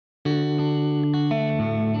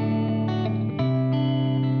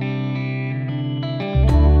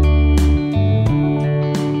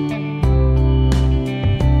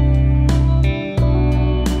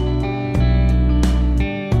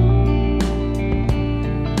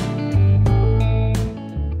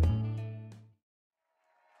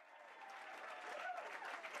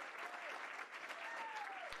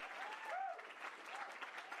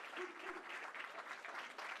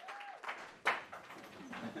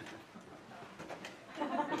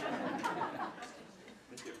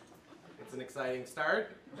exciting start.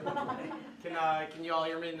 Can you all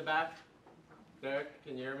hear me in the back? Derek,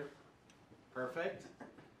 can you hear me? Perfect.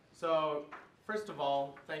 So, first of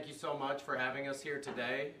all, thank you so much for having us here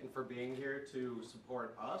today and for being here to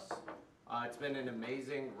support us. It's been an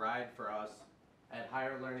amazing ride for us at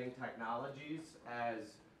Higher Learning Technologies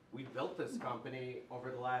as we built this company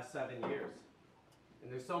over the last 7 years.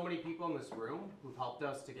 And there's so many people in this room who've helped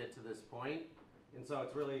us to get to this point. And so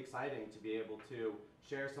it's really exciting to be able to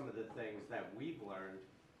share some of the things that we've learned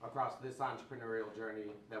across this entrepreneurial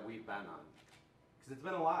journey that we've been on. Because it's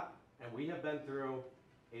been a lot, and we have been through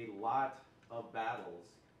a lot of battles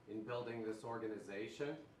in building this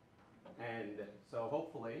organization. And so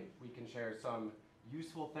hopefully we can share some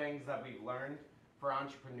useful things that we've learned for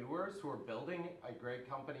entrepreneurs who are building a great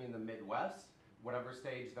company in the Midwest, whatever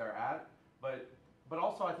stage they're at. But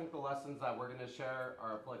also I think the lessons that we're going to share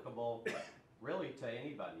are applicable really to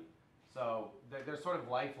anybody. So they're sort of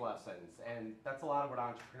life lessons, and that's a lot of what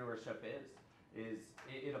entrepreneurship is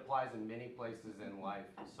it applies in many places in life.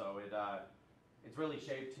 So it's really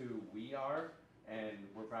shaped who we are, and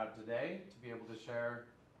we're proud today to be able to share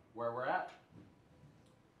where we're at.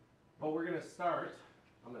 But we're going to start,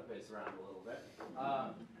 I'm going to pace around a little bit.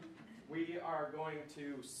 We are going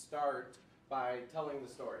to start by telling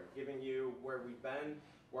the story, giving you where we've been,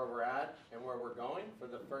 where we're at, and where we're going for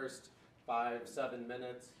the first 5-7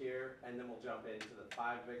 minutes here, and then we'll jump into the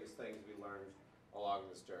 5 biggest things we learned along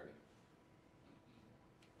this journey.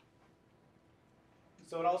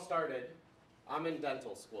 So it all started, I'm in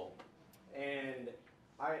dental school, and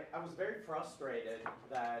I was very frustrated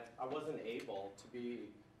that I wasn't able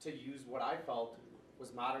to use what I felt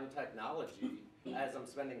was modern technology as I'm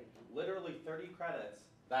spending literally 30 credits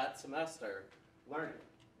that semester learning.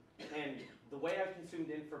 And the way I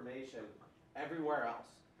consumed information everywhere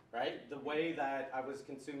else, right? The way that I was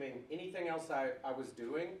consuming anything else I was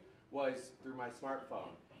doing was through my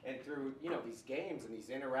smartphone and through, these games and these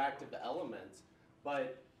interactive elements.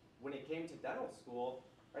 But when it came to dental school,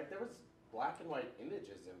 right, there was black and white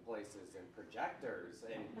images in places and projectors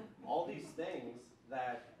and all these things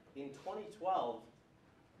that in 2012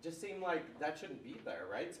 just seemed like that shouldn't be there,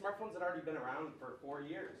 right? Smartphones had already been around for 4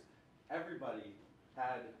 years. Everybody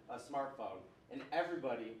had a smartphone and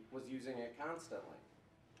everybody was using it constantly.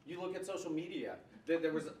 You look at social media,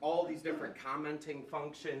 there was all these different commenting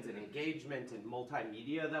functions and engagement and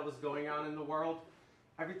multimedia that was going on in the world.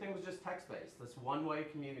 Everything was just text-based, this one-way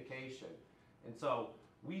communication. And so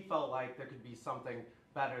we felt like there could be something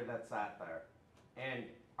better that sat there. And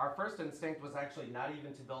our first instinct was actually not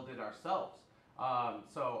even to build it ourselves.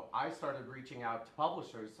 So I started reaching out to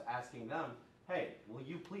publishers, asking them, hey, will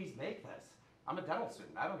you please make this? I'm a dental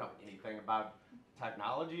student. I don't know anything about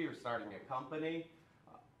technology or starting a company.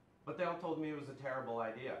 But they all told me it was a terrible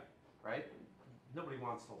idea, right? Nobody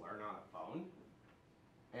wants to learn on a phone.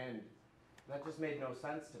 And that just made no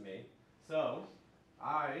sense to me. So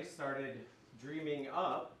I started dreaming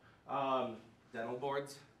up Dental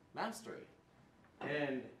Boards Mastery.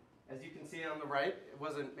 And as you can see on the right, it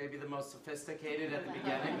wasn't maybe the most sophisticated at the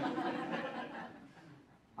beginning.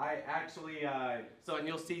 I actually, and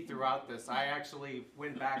you'll see throughout this, I actually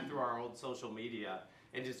went back through our old social media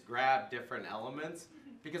and just grabbed different elements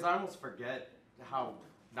because I almost forget how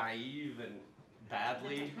naive and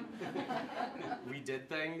badly we did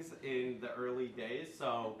things in the early days.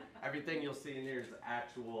 So everything you'll see in here is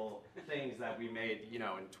actual things that we made, in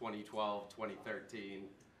 2012, 2013.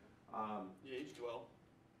 You aged well.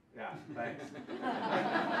 Yeah, thanks.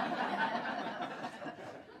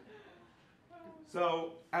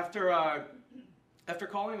 So after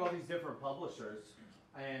calling all these different publishers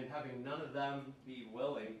and having none of them be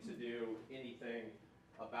willing to do anything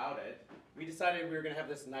about it, we decided we were going to have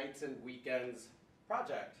this nights and weekends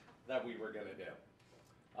project that we were going to do.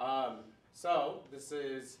 So this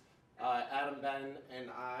is Adam, Ben,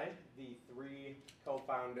 and I, the 3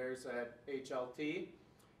 co-founders at HLT,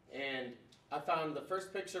 and I found the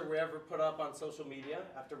first picture we ever put up on social media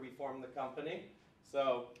after we formed the company.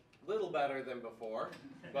 So a little better than before,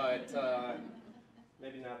 but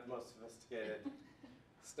maybe not the most sophisticated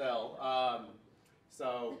still.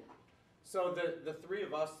 So the 3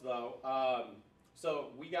 of us though,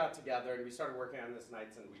 so we got together and we started working on this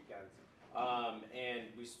nights and weekends.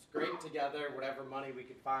 And we scraped together whatever money we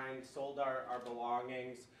could find, sold our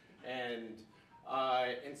belongings, and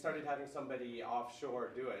started having somebody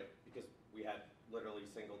offshore do it because we had literally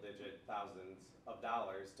single-digit thousands of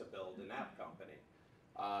dollars to build an app company.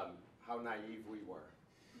 How naive we were.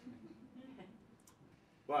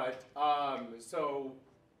 But, so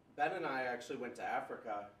Ben and I actually went to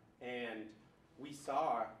Africa, and we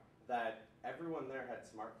saw that everyone there had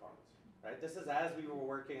smartphones. right? This is as we were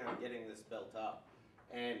working on getting this built up.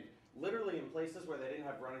 And literally in places where they didn't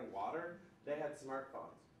have running water, they had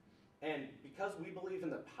smartphones. And because we believe in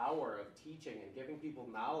the power of teaching and giving people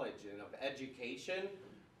knowledge and of education,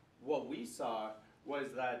 what we saw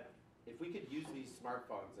was that if we could use these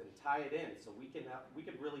smartphones and tie it in so we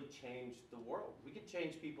could really change the world. We could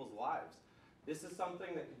change people's lives. This is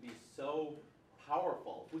something that could be so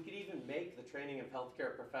powerful. If we could even make the training of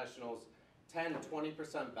healthcare professionals 10,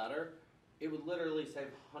 20% better, it would literally save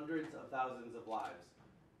hundreds of thousands of lives.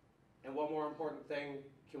 And one more important thing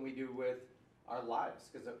can we do with our lives?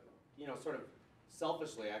 Because, you know, sort of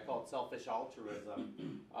selfishly, I call it selfish altruism.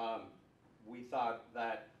 We thought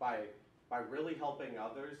that by really helping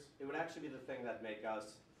others, it would actually be the thing that make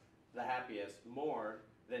us the happiest more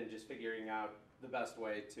than just figuring out the best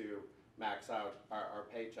way to max out our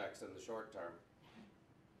paychecks in the short term.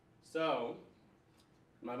 So,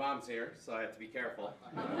 my mom's here, so I have to be careful.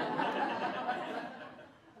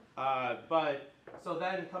 But, so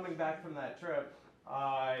then coming back from that trip,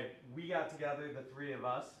 we got together, the three of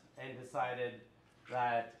us, and decided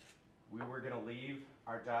that we were gonna leave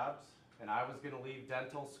our jobs, and I was gonna leave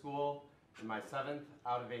dental school in my 7th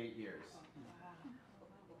out of 8 years.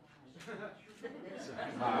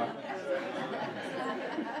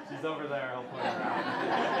 She's over there, I'll point her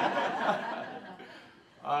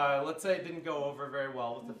out. Let's say it didn't go over very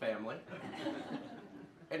well with the family.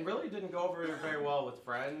 And really didn't go over very well with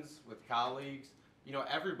friends, with colleagues. You know,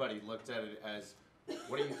 everybody looked at it as,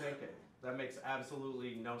 what are you thinking? That makes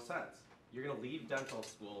absolutely no sense. You're gonna leave dental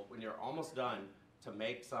school when you're almost done to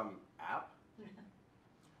make some app?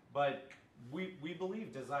 But we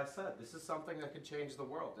believed, as I said, this is something that could change the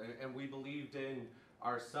world, and we believed in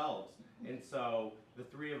ourselves. And so the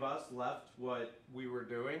three of us left what we were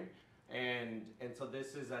doing, and so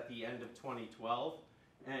this is at the end of 2012,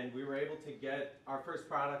 and we were able to get our first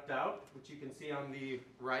product out, which you can see on the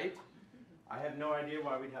right. I have no idea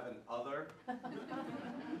why we'd have an other.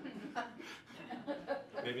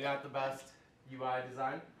 Maybe not the best UI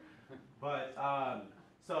design. But,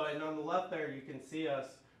 so, and on the left there, you can see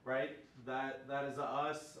us, right? That is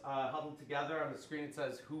us huddled together. On the screen it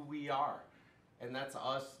says who we are. And that's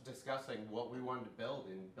us discussing what we wanted to build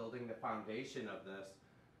and building the foundation of this.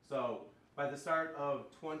 So by the start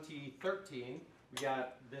of 2013, we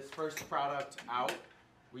got this first product out.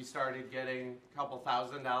 We started getting a couple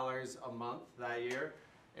 $1,000s a month that year.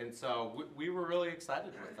 And so we were really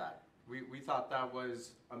excited with that. We thought that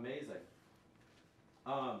was amazing.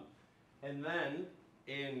 And then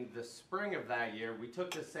in the spring of that year, we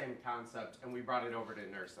took the same concept and we brought it over to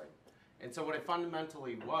nursing. And so what it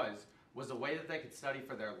fundamentally was a way that they could study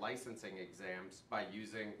for their licensing exams by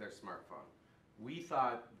using their smartphone. We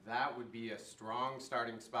thought that would be a strong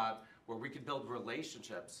starting spot where we could build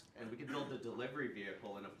relationships and we could build a delivery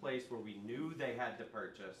vehicle in a place where we knew they had to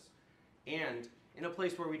purchase and in a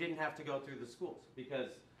place where we didn't have to go through the schools because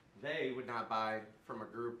they would not buy from a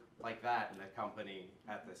group like that in a company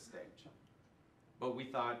at this stage. But we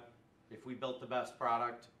thought if we built the best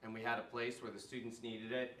product and we had a place where the students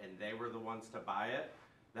needed it and they were the ones to buy it,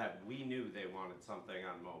 that we knew they wanted something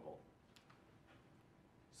on mobile.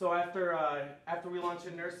 So after we launched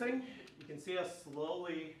in nursing, you can see us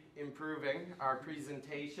slowly improving our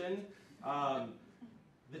presentation.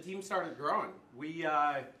 The team started growing. We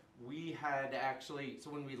had actually, so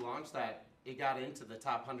when we launched that, it got into the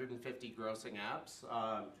top 150 grossing apps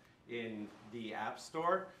in the App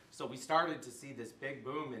Store. So we started to see this big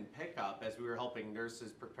boom in pickup as we were helping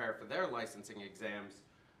nurses prepare for their licensing exams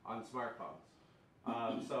on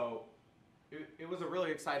smartphones. So it was a really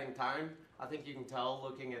exciting time. I think you can tell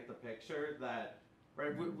looking at the picture that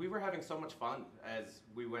we were having so much fun as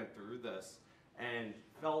we went through this and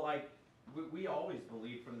felt like we always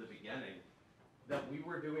believed from the beginning that we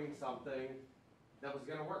were doing something that was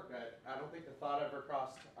going to work. I don't think the thought ever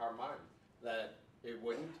crossed our mind that it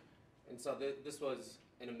wouldn't. And so this was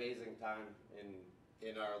an amazing time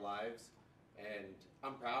in our lives. And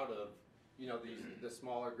I'm proud of the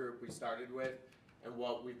smaller group we started with and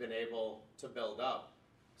what we've been able to build up.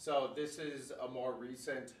 So this is a more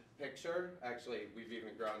recent picture. Actually, we've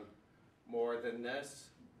even grown more than this.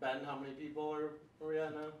 Ben, how many people are we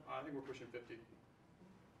at now? I think we're pushing 50.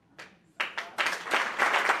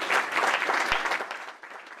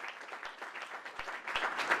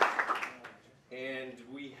 And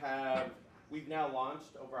we've now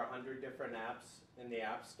launched over 100 different apps in the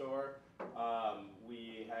App Store.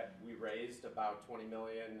 We raised about $20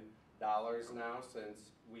 million now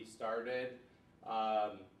since we started.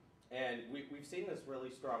 And we've seen this really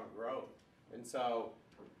strong growth. And so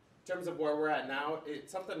in terms of where we're at now,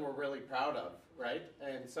 it's something we're really proud of, right?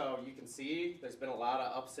 And so you can see there's been a lot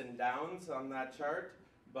of ups and downs on that chart,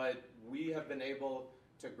 but we have been able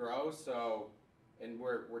to grow. So, and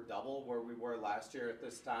we're double where we were last year at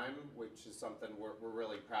this time, which is something we're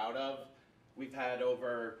really proud of. We've had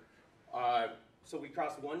over, so we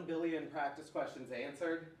crossed 1 billion practice questions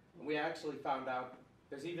answered, and we actually found out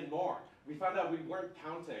there's even more. We found out we weren't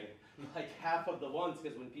counting like half of the ones,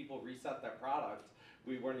 because when people reset their product,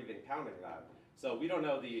 we weren't even counting that. So we don't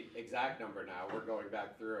know the exact number now. We're going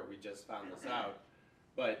back through it. We just found this out.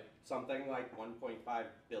 But something like 1.5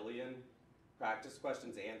 billion practice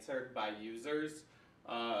questions answered by users,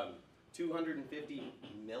 250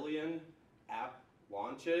 million app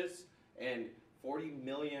launches, and 40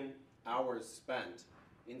 million hours spent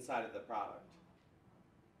inside of the product.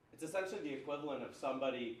 It's essentially the equivalent of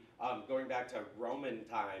somebody going back to Roman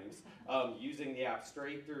times, using the app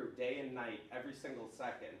straight through day and night, every single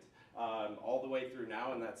second, all the way through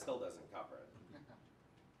now, and that still doesn't cover it.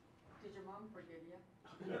 Did your mom forgive you?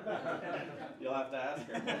 You'll have to ask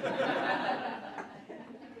her.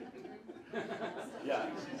 Yeah.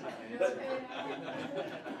 State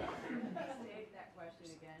that question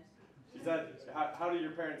again. She said, how do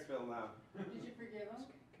your parents feel now? Did you forgive him?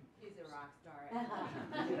 He's a rock star.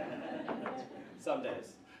 Some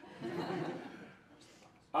days.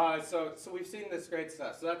 So we've seen this great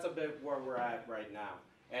stuff. So that's a bit where we're at right now.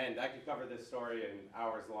 And I could cover this story in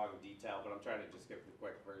hours long detail, but I'm trying to just give the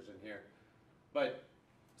quick version here. But,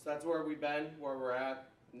 so that's where we've been, where we're at.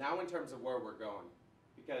 Now in terms of where we're going,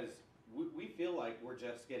 because we feel like we're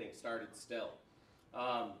just getting started still.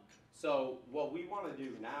 So what we want to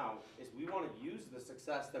do now is we want to use the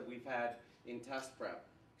success that we've had in test prep.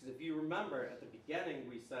 Because if you remember, at the beginning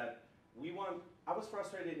we said, I was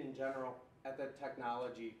frustrated in general at the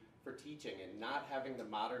technology for teaching and not having the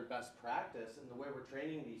modern best practice in the way we're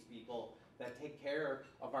training these people that take care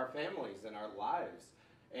of our families and our lives.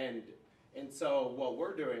 And so what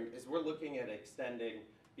we're doing is we're looking at extending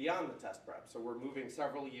beyond the test prep. So we're moving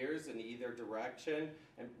several years in either direction,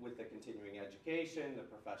 and with the continuing education, the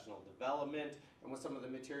professional development, and with some of the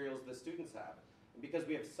materials the students have. And because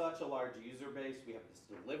we have such a large user base, we have this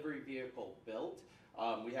delivery vehicle built,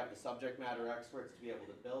 we have the subject matter experts to be able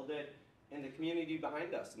to build it, and the community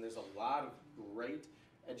behind us. And there's a lot of great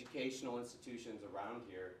educational institutions around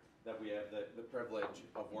here that we have the privilege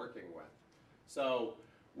of working with. So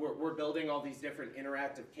we're building all these different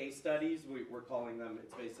interactive case studies. We're calling them,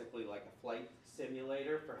 it's basically like a flight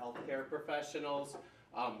simulator for healthcare professionals.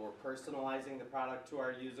 We're personalizing the product to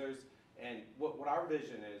our users. And what our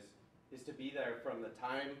vision is to be there from the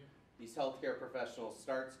time these healthcare professionals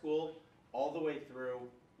start school all the way through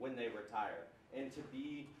when they retire. And to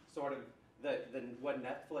be sort of what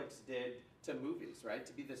Netflix did to movies, right?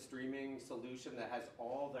 To be the streaming solution that has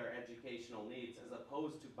all their educational needs, as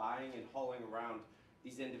opposed to buying and hauling around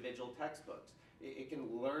these individual textbooks. It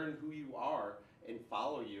can learn who you are and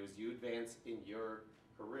follow you as you advance in your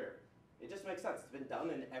career. It just makes sense. It's been done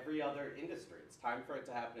in every other industry. It's time for it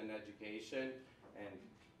to happen in education, and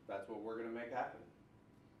that's what we're going to make happen.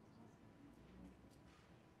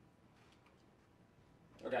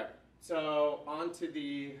 Okay, so on to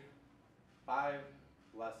the 5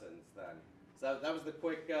 lessons then. So that was the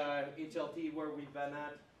quick HLT, where we've been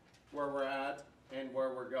at, where we're at, and where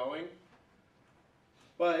we're going.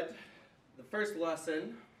 But the first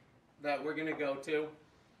lesson that we're going to go to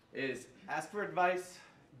is ask for advice,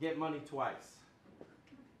 get money twice.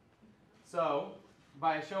 So,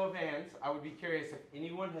 by a show of hands, I would be curious if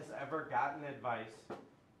anyone has ever gotten advice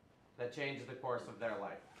that changed the course of their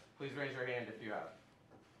life. Please raise your hand if you have.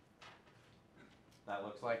 That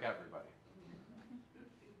looks like everybody.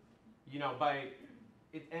 You know,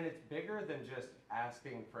 and it's bigger than just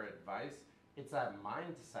asking for advice. It's that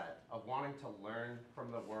mindset of wanting to learn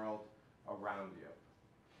from the world around you.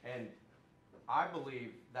 And I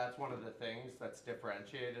believe that's one of the things that's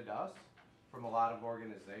differentiated us from a lot of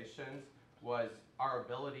organizations, was our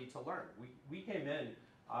ability to learn. We came in,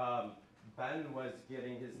 Ben was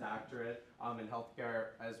getting his doctorate in healthcare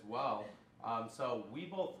as well. So we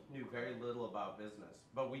both knew very little about business,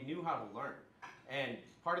 but we knew how to learn. And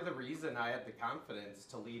part of the reason I had the confidence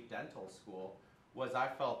to leave dental school was I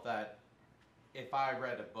felt that if I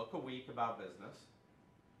read a book a week about business,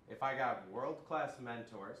 if I got world-class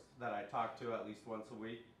mentors that I talked to at least once a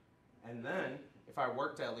week, and then if I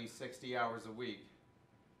worked at least 60 hours a week,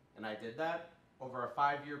 and I did that over a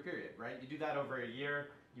 5-year period, right? You do that over a year,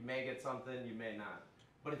 you may get something, you may not.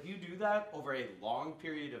 But if you do that over a long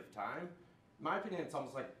period of time, in my opinion, it's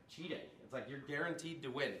almost like cheating. It's like you're guaranteed to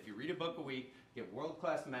win. If you read a book a week, get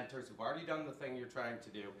world-class mentors who've already done the thing you're trying to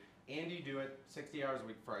do, and you do it 60 hours a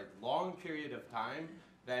week for a long period of time,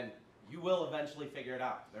 then you will eventually figure it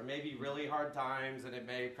out. There may be really hard times and it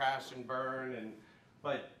may crash and burn,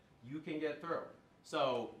 but you can get through.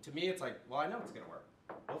 So to me, it's like, well, I know it's gonna work.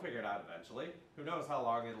 We'll figure it out eventually. Who knows how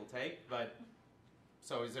long it'll take, but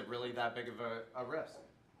so is it really that big of a risk?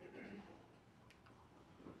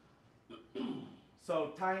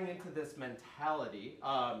 So tying into this mentality,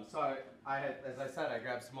 so I had, as I said, I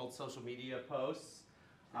grabbed some old social media posts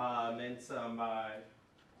and some,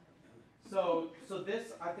 so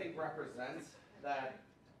this I think represents that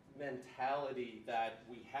mentality that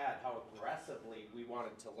we had, how aggressively we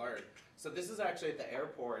wanted to learn. So this is actually at the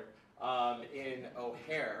airport in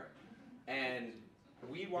O'Hare, and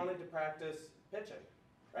we wanted to practice pitching.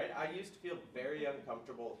 Right? I used to feel very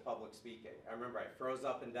uncomfortable with public speaking. I remember I froze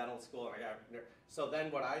up in dental school and so then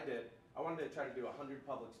what I did, I wanted to try to do 100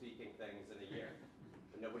 public speaking things in a year.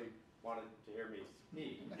 And nobody wanted to hear me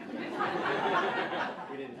speak.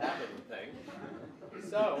 We didn't have anything.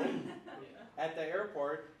 So, at the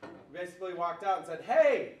airport, we basically walked out and said,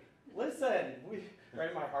 hey, listen,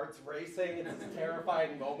 right, my heart's racing, it's this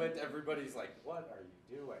terrifying moment, everybody's like, what are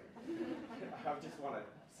you doing? I just want to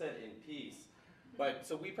sit in peace. But,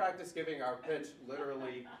 so we practiced giving our pitch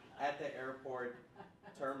literally at the airport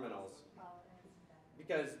terminals.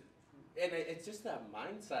 Because, and it's just that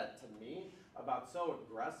mindset to me about so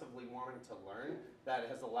aggressively wanting to learn that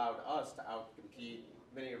has allowed us to outcompete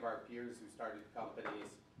many of our peers who started companies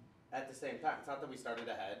at the same time. It's not that we started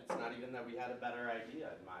ahead, it's not even that we had a better idea,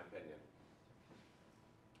 in my opinion.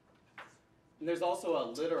 And there's also a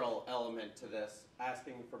literal element to this,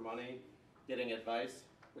 asking for money, getting advice.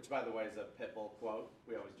 Which, by the way, is a Pitbull quote.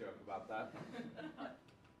 We always joke about that.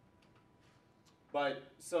 But,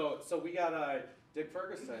 so we got Dick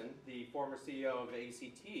Ferguson, the former CEO of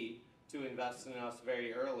ACT, to invest in us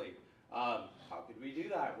very early. How could we do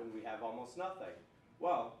that when we have almost nothing?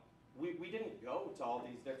 Well, we didn't go to all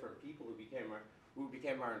these different people who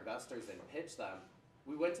became our investors and pitch them.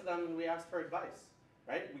 We went to them and we asked for advice,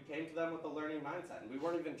 right? We came to them with a learning mindset, and we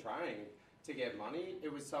weren't even trying to get money.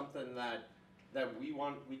 It was something that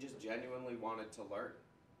we just genuinely wanted to learn.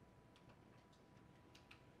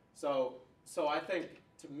 So I think,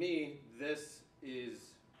 to me, this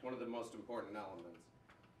is one of the most important elements.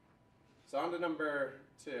 So on to number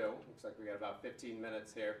 2, looks like we got about 15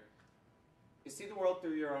 minutes here. You see the world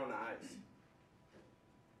through your own eyes.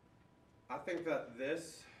 I think that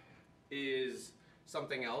this is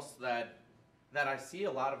something else that I see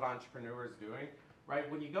a lot of entrepreneurs doing, right?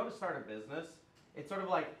 When you go to start a business, it's sort of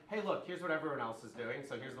like, hey, look, here's what everyone else is doing,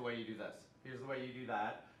 so here's the way you do this. Here's the way you do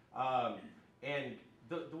that. And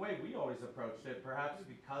the way we always approached it, perhaps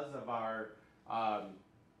because of our, I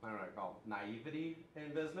don't know what I call it, naivety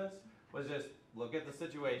in business, was just look at the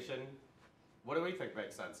situation. What do we think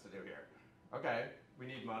makes sense to do here? Okay, we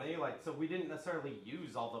need money. So we didn't necessarily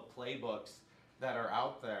use all the playbooks that are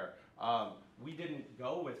out there. We didn't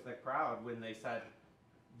go with the crowd when they said,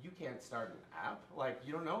 you can't start an app?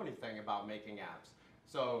 You don't know anything about making apps.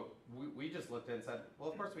 So we just looked and said, well,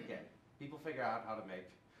 of course we can. People figure out how to make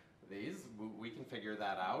these. We can figure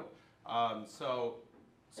that out. So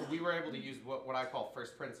we were able to use what I call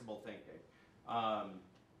first principle thinking.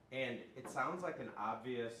 And it sounds like an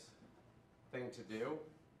obvious thing to do,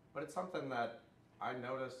 but it's something that I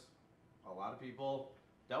notice a lot of people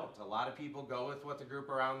don't. A lot of people go with what the group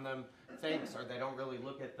around them thinks, or they don't really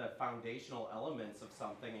look at the foundational elements of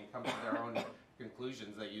something and come to their own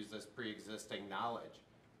conclusions. They use this pre-existing knowledge.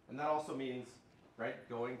 And that also means, right,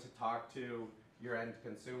 going to talk to your end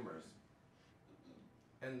consumers.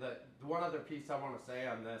 And the one other piece I want to say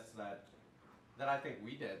on this that I think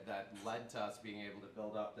we did that led to us being able to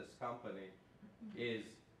build up this company is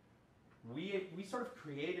we sort of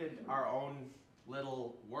created our own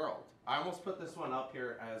little world. I almost put this one up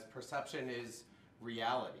here as perception is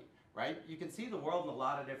reality, right? You can see the world in a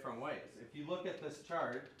lot of different ways. If you look at this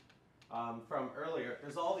chart from earlier,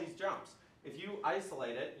 there's all these jumps. If you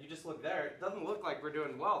isolate it, you just look there, it doesn't look like we're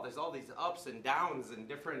doing well. There's all these ups and downs and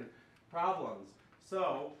different problems.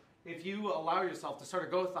 So if you allow yourself to sort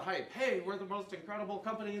of go with the hype, hey, we're the most incredible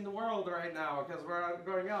company in the world right now because we're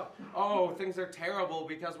going up. Oh, things are terrible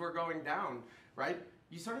because we're going down, right?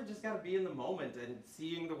 You sort of just got to be in the moment and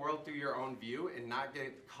seeing the world through your own view and not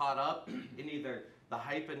get caught up in either the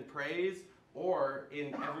hype and praise or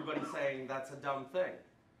in everybody saying that's a dumb thing.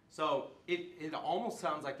 So it almost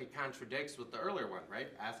sounds like it contradicts with the earlier one, right?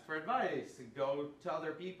 Ask for advice, go to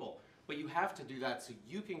other people. But you have to do that so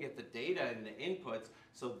you can get the data and the inputs,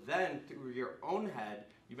 so then through your own head,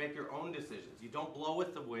 you make your own decisions. You don't blow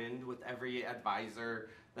with the wind with every advisor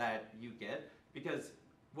that you get, because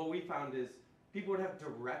what we found is people would have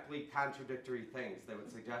directly contradictory things they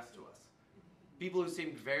would suggest to us. people who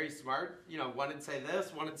seemed very smart, you know, one would say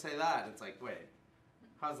this, one would say that. It's like, wait,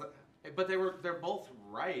 how's that? But they're both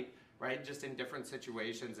right, just in different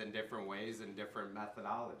situations, in different ways, and different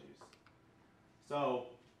methodologies. So,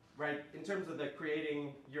 right, in terms of the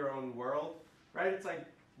creating your own world, right, it's like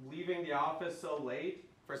leaving the office so late.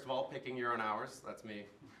 First of all, picking your own hours. That's me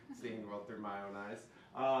seeing the world through my own eyes.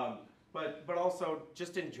 But also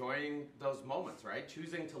just enjoying those moments, right?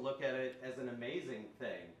 Choosing to look at it as an amazing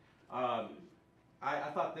thing.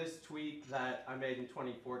 I thought this tweet that I made in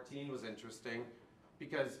 2014 was interesting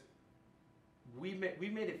because we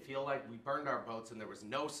made it feel like we burned our boats and there was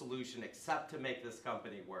no solution except to make this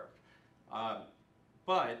company work.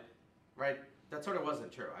 But, right, that sort of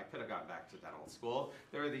wasn't true. I could have gone back to dental school.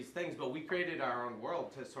 There were these things, but we created our own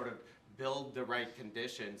world to sort of build the right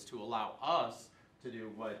conditions to allow us to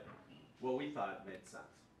do what we thought made sense.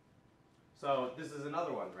 So this is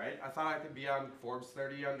another one, right? I thought I could be on Forbes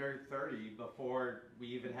 30 under 30 before we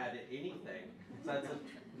even had anything. So that's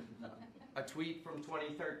a tweet from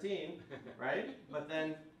 2013, right? But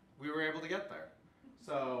then we were able to get there.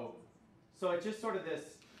 So it's just sort of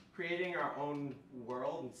this creating our own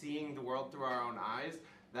world and seeing the world through our own eyes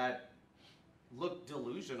that looked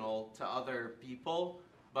delusional to other people,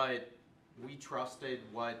 but we trusted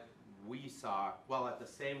what we saw, while at the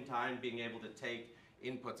same time being able to take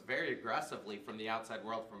inputs very aggressively from the outside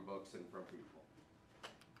world, from books and from people.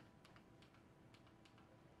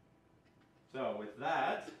 So with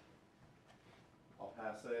that, I'll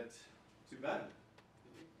pass it to Ben.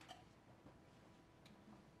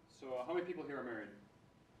 So how many people here are married?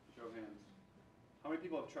 Show of hands. How many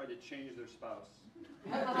people have tried to change their spouse?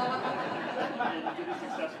 And did it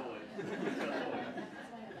successfully.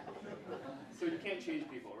 So you can't change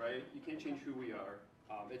people, right? You can't change who we are.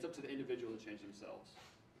 It's up to the individual to change themselves.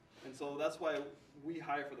 And so that's why we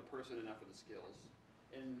hire for the person and not for the skills.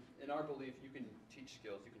 In our belief, you can teach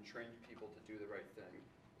skills, you can train people to do the right thing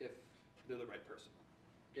if they're the right person.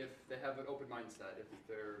 If they have an open mindset, if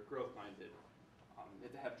they're growth-minded,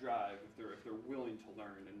 if they have drive, if they're willing to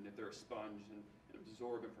learn, and if they're a sponge and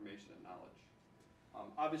absorb information and knowledge.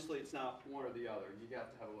 Obviously, it's not one or the other. You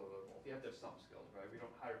have to have a little bit of both. You have to have some skills, right? We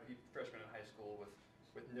don't hire freshmen in high school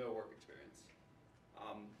with no work experience.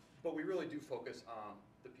 But we really do focus on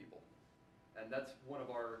the people. And that's one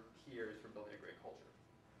of our key areas for building a great culture.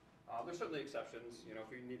 There's certainly exceptions. You know,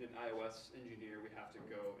 if we need an iOS engineer, we have to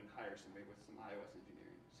go and hire somebody with some iOS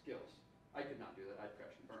engineering skills. I could not do that. I'd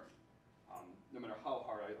crash and burn. No matter how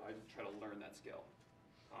hard I try to learn that skill.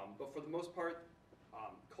 But for the most part,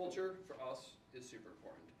 culture for us is super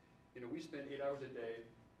important. You know, we spend 8 hours a day,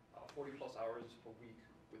 40 plus hours a week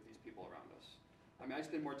with these people around us. I mean, I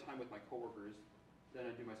spend more time with my coworkers than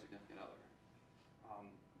I do my significant other.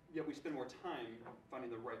 Yet we spend more time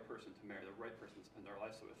finding the right person to marry, the right person to spend our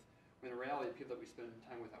lives with. When in reality, people that we spend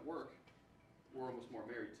time with at work, we're almost more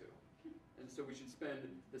married to. And so we should spend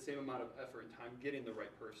the same amount of effort and time getting the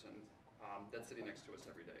right person that's sitting next to us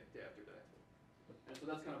every day, day after day. And so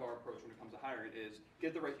that's kind of our approach when it comes to hiring is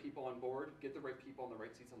get the right people on board, get the right people in the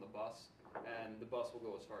right seats on the bus, and the bus will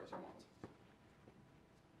go as far as it wants.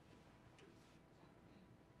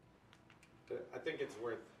 I think it's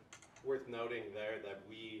worth noting there that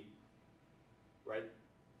we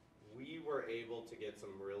were able to get some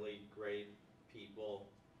really great people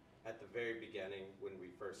at the very beginning when we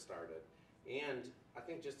first started. And I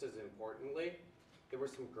think just as importantly, there were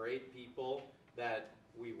some great people that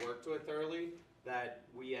we worked with early that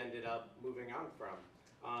we ended up moving on from.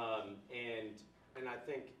 And I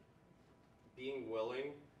think being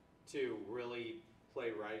willing to really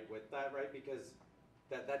play right with that, right? Because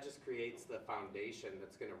that just creates the foundation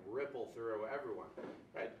that's going to ripple through everyone,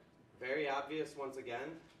 right? Very obvious once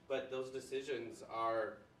again, but those decisions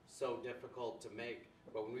are so difficult to make.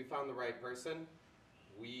 But when we found the right person,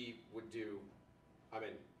 we wouldn't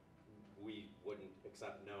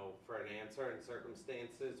accept no for an answer in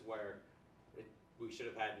circumstances where we should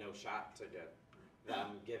have had no shot to get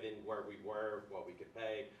them, given where we were, what we could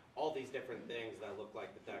pay, all these different things that looked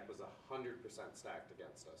like the deck was 100% stacked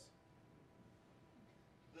against us.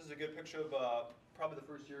 This is a good picture of probably the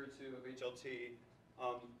first year or two of HLT.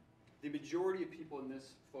 The majority of people in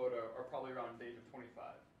this photo are probably around the age of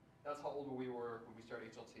 25. That's how old we were when we started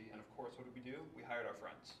HLT, and of course, what did we do? We hired our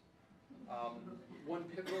friends. One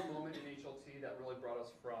pivotal moment in HLT that really brought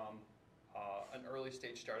us from an early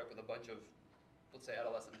stage startup with a bunch of, let's say,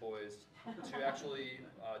 adolescent boys to actually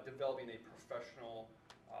developing a professional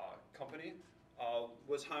company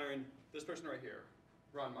was hiring this person right here,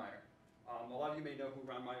 Ron Meyer. A lot of you may know who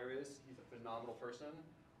Ron Meyer is. He's a phenomenal person.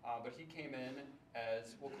 But he came in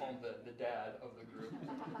as, we'll call him the dad of the group,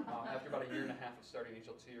 after about 1.5 years of starting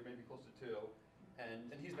HLT, or maybe close to 2.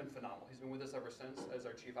 and he's been phenomenal. He's been with us ever since as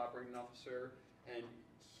our chief operating officer, and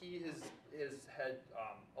he has had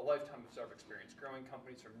a lifetime of experience growing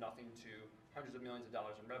companies from nothing to hundreds of millions of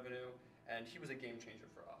dollars in revenue, and he was a game changer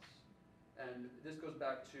for us. And this goes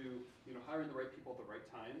back to hiring the right people at the right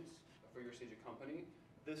times for your stage of company.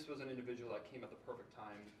 This was an individual that came at the perfect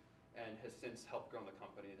time and has since helped grow the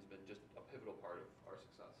company and has been just a pivotal part of our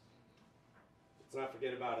success. Let's not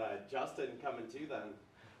forget about Justin coming too then.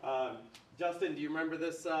 Justin, do you remember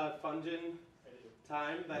this Fungin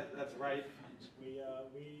time? That's right. We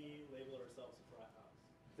label ourselves a frat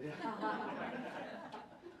house.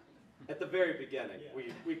 At the very beginning,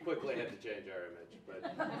 Yeah. we quickly had to change our image, but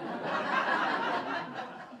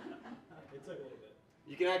It took a little bit.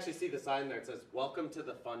 you can actually see the sign there. It says, "Welcome to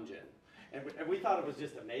the Fungin." And we thought it was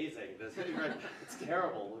just amazing. It's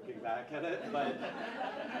terrible looking back at it, but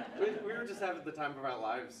we were just having the time of our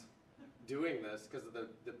lives doing this because of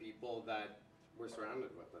the people that we're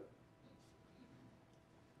surrounded with it.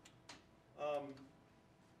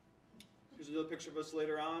 Here's another picture of us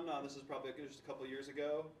later on. This is probably just a couple years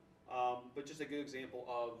ago, but just a good example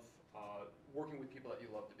of working with people that you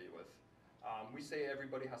love to be with. We say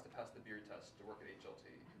everybody has to pass the beer test to work at HLT.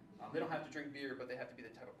 They don't have to drink beer, but they have to be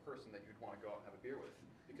the type of person that you'd want to go out and have a beer with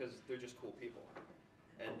because they're just cool people.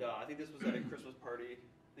 And I think this was at a Christmas party.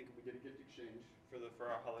 I think we did a gift exchange for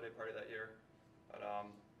our holiday party that year. But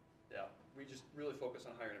yeah, we just really focus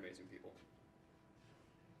on hiring amazing people.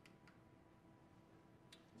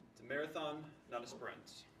 It's a marathon, not a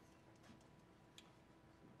sprint.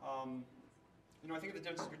 I think the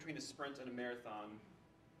difference between a sprint and a marathon,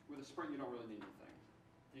 with a sprint you don't really need anything.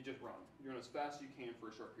 You just run. You run as fast as you can for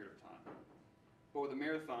a short period of time. But with a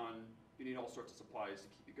marathon, you need all sorts of supplies to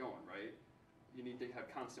keep you going, right? You need to have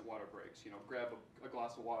constant water breaks. Grab a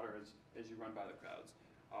glass of water as you run by the crowds.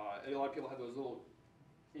 And a lot of people have those little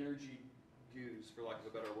energy goos, for lack of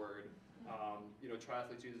a better word.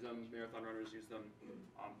 Triathletes use them, marathon runners use them.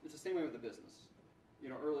 It's the same way with the business.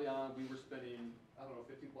 Early on, we were spending,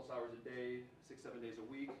 15 plus hours a day, 6-7 days a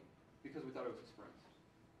week, because we thought it was a sprint.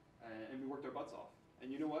 And we worked our butts off.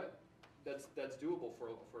 And you know what? That's doable for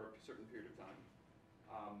a certain period of time.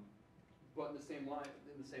 But in the same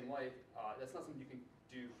light, that's not something you can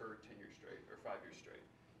do for 10 years straight or 5 years straight.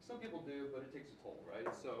 Some people do, but it takes a toll, right?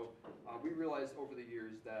 So we realized over the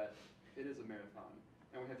years that it is a marathon,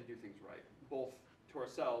 and we have to do things right, both to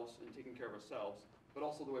ourselves and taking care of ourselves, but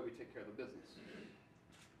also the way we take care of the business.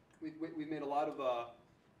 We've made a lot of,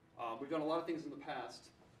 we've done a lot of things in the past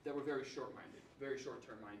that were very short-minded, very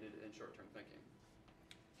short-term minded and short-term thinking.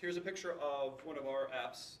 Here's a picture of one of our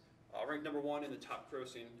apps, ranked number 1 in the top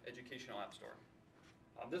grossing educational app store.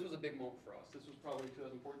 This was a big moment for us. This was probably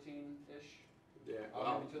 2014-ish. Yeah,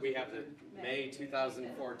 well, we have the May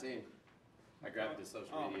 2014. I grabbed the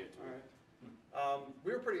social media all right.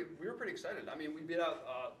 We were pretty excited. I mean, we beat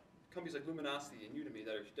out companies like Luminosity and Udemy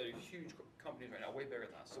that are huge companies right now, way bigger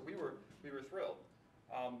than us. So we were thrilled.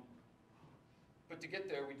 But to get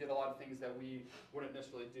there, we did a lot of things that we wouldn't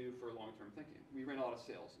necessarily do for long-term thinking. We ran a lot of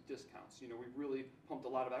sales, discounts. We really pumped a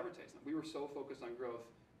lot of advertising. We were so focused on growth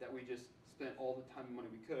that we just spent all the time and money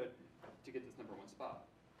we could to get this number 1 spot.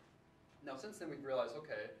 Now, since then, we've realized,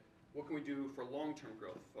 okay, what can we do for long-term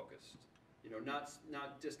growth focused?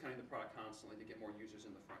 Not discounting the product constantly to get more users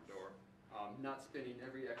in the front door, not spending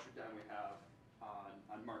every extra dime we have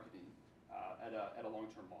on marketing at a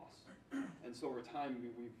long-term loss. And so over time,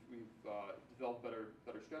 we've developed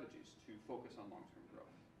better strategies to focus on long-term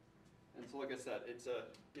growth. And so, like I said, it's a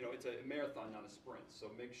marathon, not a sprint.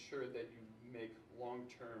 So make sure that you make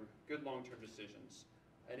good long-term decisions,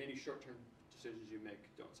 and any short-term decisions you make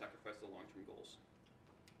don't sacrifice the long-term goals.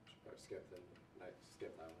 Skip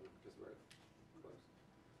that one because we're close.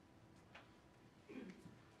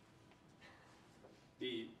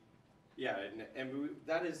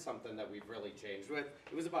 That is something that we've really changed with.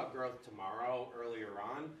 It was about growth tomorrow earlier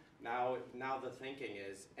on. Now the thinking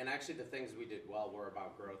is, and actually the things we did well were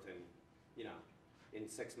about growth in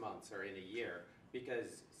 6 months or in a year,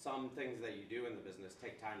 because some things that you do in the business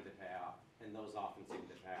take time to pay off, and those often seem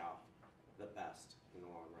to pay off the best in the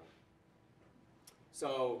long run.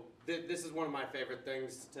 So this is one of my favorite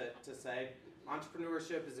things to say.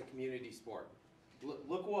 Entrepreneurship is a community sport.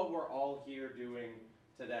 Look what we're all here doing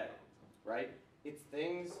today, right? It's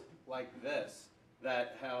things like this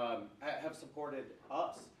that have supported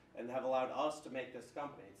us and have allowed us to make this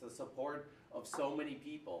company. It's the support of so many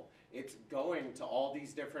people. It's going to all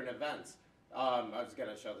these different events. I was going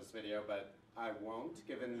to show this video, but I won't,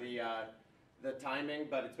 given the timing.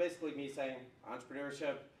 But it's basically me saying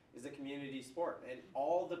entrepreneurship is a community sport, and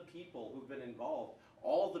all the people who've been involved,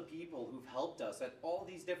 all the people who've helped us at all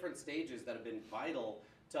these different stages that have been vital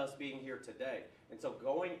to us being here today. And so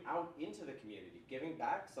going out into the community, giving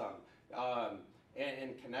back some,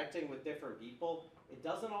 and connecting with different people, it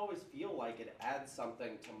doesn't always feel like it adds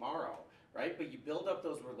something tomorrow, right? But you build up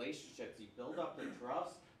those relationships, you build up the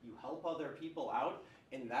trust, you help other people out,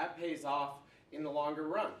 and that pays off in the longer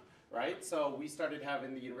run, right? So we started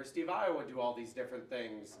having the University of Iowa do all these different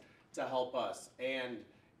things to help us, and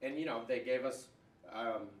you know, they gave us,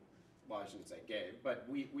 well, I shouldn't say gave, but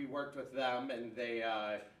we worked with them, and they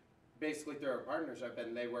basically through our partnership,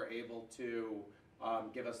 and they were able to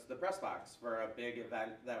give us the press box for a big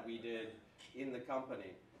event that we did in the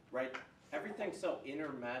company, right? Everything's so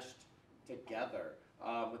intermeshed together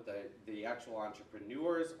with the actual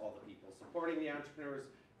entrepreneurs, all the people supporting the entrepreneurs,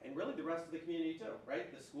 and really the rest of the community too,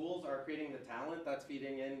 right? The schools are creating the talent that's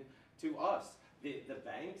feeding in to us. The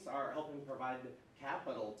banks are helping provide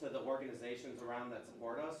capital to the organizations around that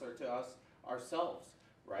support us or to us ourselves,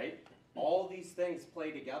 right? All these things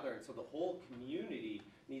play together, and so the whole community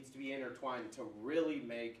needs to be intertwined to really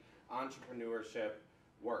make entrepreneurship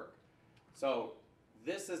work. So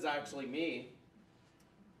this is actually me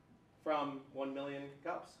from 1 Million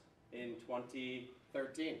Cups in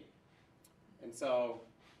 2013. And so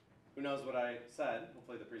who knows what I said?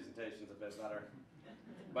 Hopefully the presentation's a bit better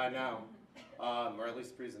by now, or at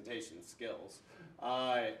least presentation skills.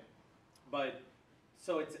 But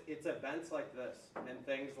so it's events like this and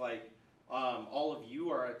things like all of you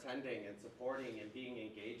are attending and supporting and being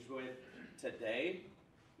engaged with today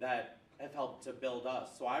that have helped to build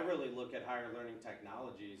us. So I really look at Higher Learning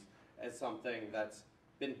Technologies as something that's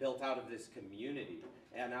been built out of this community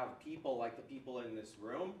and out of people like the people in this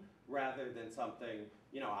room, rather than something,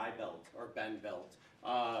 you know, I built or Ben built.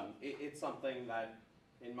 It's something that,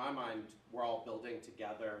 in my mind, we're all building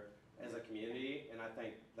together as a community, and I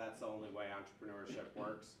think that's the only way entrepreneurship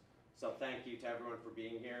works. So thank you to everyone for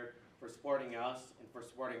being here, for supporting us, and for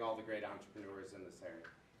supporting all the great entrepreneurs in this area.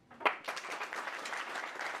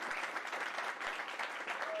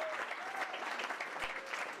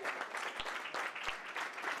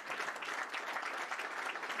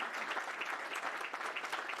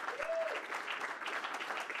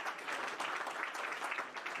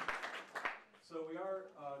 So we are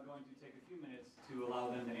going to take a few minutes to allow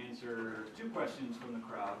them to answer 2 questions from the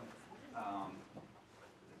crowd.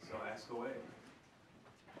 So ask away.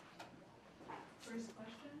 First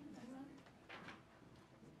question, everyone?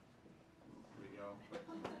 Here we go.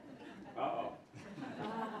 Uh-oh.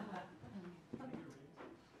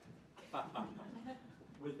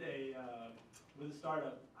 With a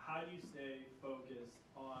startup, how do you stay focused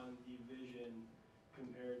on the vision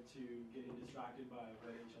compared to getting distracted by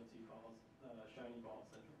what HLT calls shiny ball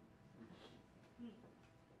syndrome?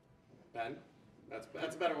 Ben,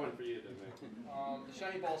 that's a better one for you than me. The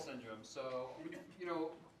shiny ball syndrome. So, you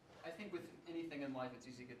know, I think with anything in life, it's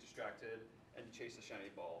easy to get distracted and to chase the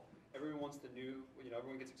shiny ball. Everyone wants the new, you know,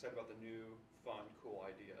 everyone gets excited about the new, fun, cool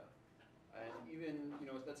idea. And even, you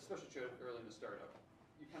know, that's especially true early in the startup.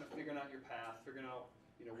 You're kind of figuring out your path, figuring out,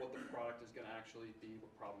 you know, what the product is going to actually be,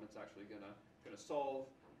 what problem it's actually going to solve,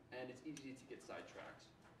 and it's easy to get sidetracked.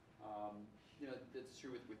 You know, that's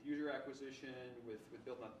true with user acquisition, with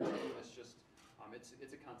building up the team. It's just,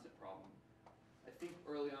 it's a constant problem. I think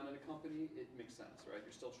early on in a company, it makes sense, right?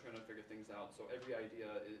 You're still trying to figure things out, so every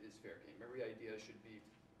idea is fair game. Every idea should be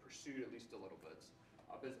pursued at least a little bit.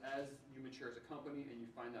 But as you mature as a company and you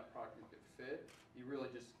find that product market fit, you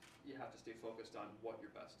really just, you have to stay focused on what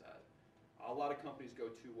you're best at. A lot of companies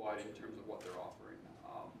go too wide in terms of what they're offering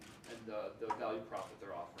and the value prop that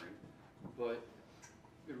they're offering. But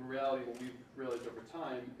in reality, what we've realized over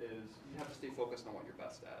time is you have to stay focused on what you're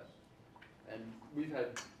best at. And we've had,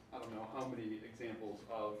 I don't know how many examples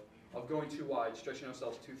of going too wide, stretching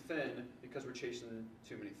ourselves too thin because we're chasing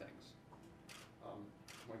too many things.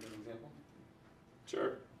 Want to give an example?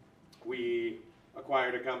 Sure. We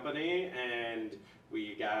acquired a company and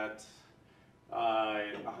we got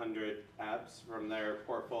 100 apps from their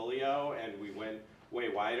portfolio, and we went way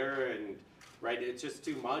wider, and right, it's just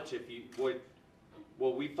too much. If you would,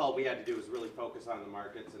 what we felt we had to do was really focus on the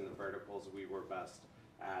markets and the verticals we were best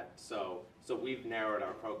at. So we've narrowed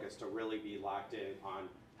our focus to really be locked in on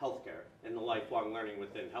healthcare and the lifelong learning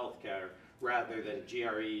within healthcare, rather than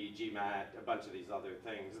GRE, GMAT, a bunch of these other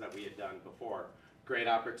things that we had done before. Great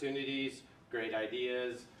opportunities, great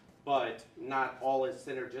ideas, but not all is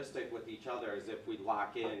synergistic with each other as if we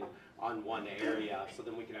lock in on one area, so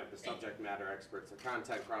then we can have the subject matter experts, the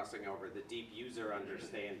content crossing over, the deep user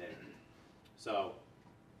understanding. So,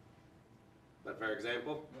 that fair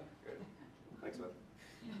example? Yeah, good. Thanks, man.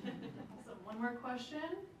 So one more question.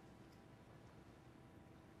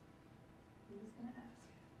 Who's gonna ask?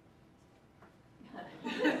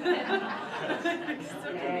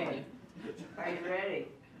 Okay, are you ready?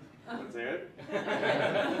 Let's hear it.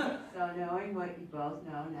 So knowing what you both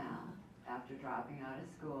know now, after dropping out of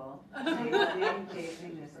school,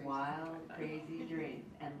 chasing this wild, crazy dream,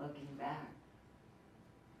 and looking back,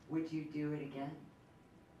 would you do it again?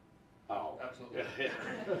 Oh, Absolutely. yeah.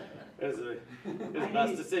 It was the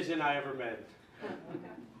best decision I ever made.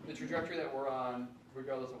 The trajectory that we're on,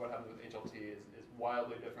 regardless of what happens with HLT, is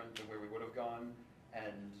wildly different than where we would have gone,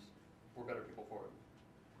 and we're better people for it.